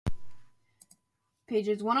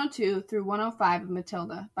pages 102 through 105 of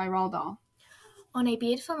Matilda by Roald Dahl. On a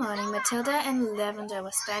beautiful morning, Matilda and Lavender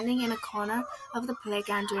were standing in a corner of the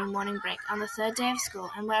playground during morning break on the third day of school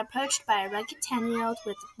and were approached by a rugged 10-year-old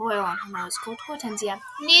with oil on her nose called Hortensia.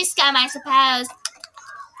 New scum, I suppose.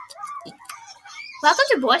 Welcome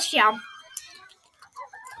to Boy Scout. Have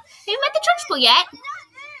you met the Trunchbull yet?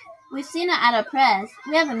 We've seen her at a press.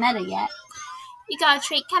 We haven't met her yet. You got a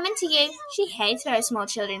treat coming to you. She hates very small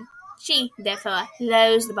children. She, therefore,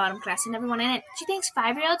 loathes the bottom class and everyone in it. She thinks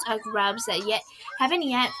 5-year-olds are grubs that haven't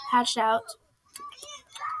yet hatched out.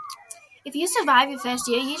 If you survive your first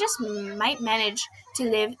year, you just might manage to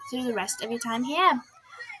live through the rest of your time here.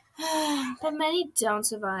 But many don't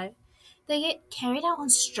survive. They get carried out on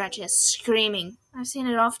stretchers, screaming. I've seen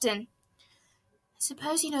it often. I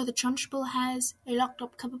suppose you know the Trunchbull has a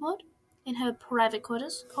locked-up cupboard in her private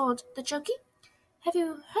quarters called the Chokey? Have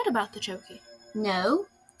you heard about the Chokey? No.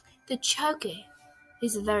 The Chokey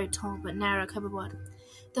is a very tall but narrow cupboard.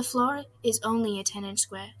 The floor is only a 10-inch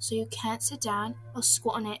square, so you can't sit down or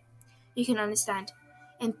squat on it. You can only stand.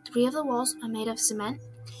 And 3 of the walls are made of cement,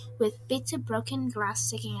 with bits of broken glass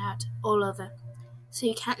sticking out all over, so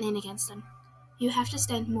you can't lean against them. You have to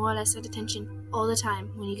stand more or less at attention all the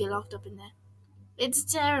time when you get locked up in there. It's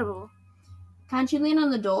terrible. Can't you lean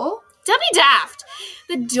on the door? Don't be daft!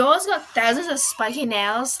 The door's got thousands of spiky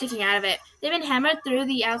nails sticking out of it. They've been hammered through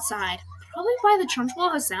the outside, probably by the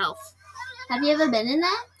Trunchbull herself. Have you ever been in there?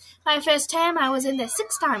 My first term, I was in there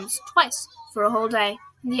 6 times, twice, for a whole day.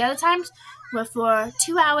 And the other times were for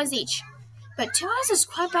 2 hours each. But 2 hours is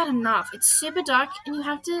quite bad enough. It's super dark, and you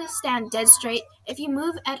have to stand dead straight. If you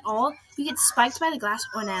move at all, you get spiked by the glass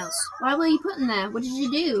or nails. Why were you put in there? What did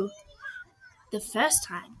you do? The first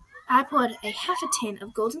time, I poured a half a tin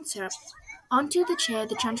of golden syrup onto the chair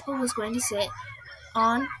the Trunchbull was going to sit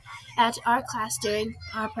on at our class during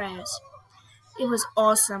our prayers. It was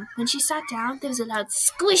awesome. When she sat down, there was a loud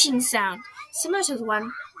squishing sound, similar to the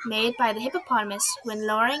one made by the hippopotamus when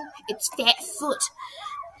lowering its fat foot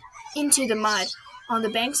into the mud on the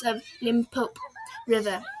banks of Limpopo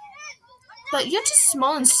River. But you're too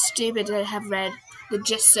small and stupid to have read the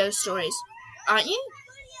Just So stories, aren't you?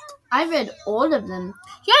 I read all of them.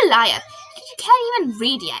 You're a liar. You can't even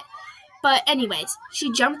read yet. But anyways,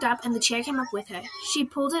 she jumped up and the chair came up with her. She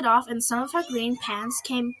pulled it off and some of her green pants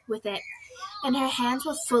came with it. And her hands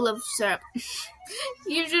were full of syrup.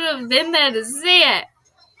 You should have been there to see it.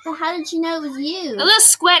 But how did you know it was you? A little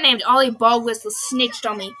square named Ollie Bogwhistle snitched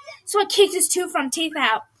on me, so I kicked his 2 front teeth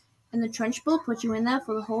out. And the Trunchbull put you in there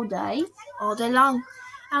for the whole day? All day long.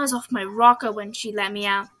 I was off my rocker when she let me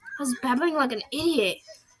out. I was babbling like an idiot,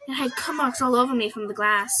 and I had cut marks all over me from the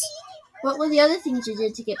glass. What were the other things you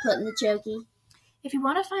did to get put in the Chokey? If you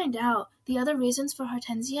want to find out the other reasons for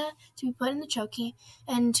Hortensia to be put in the Chokey,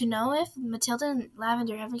 and to know if Matilda and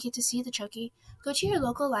Lavender ever get to see the Chokey, go to your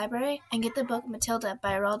local library and get the book Matilda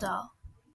by Roald Dahl.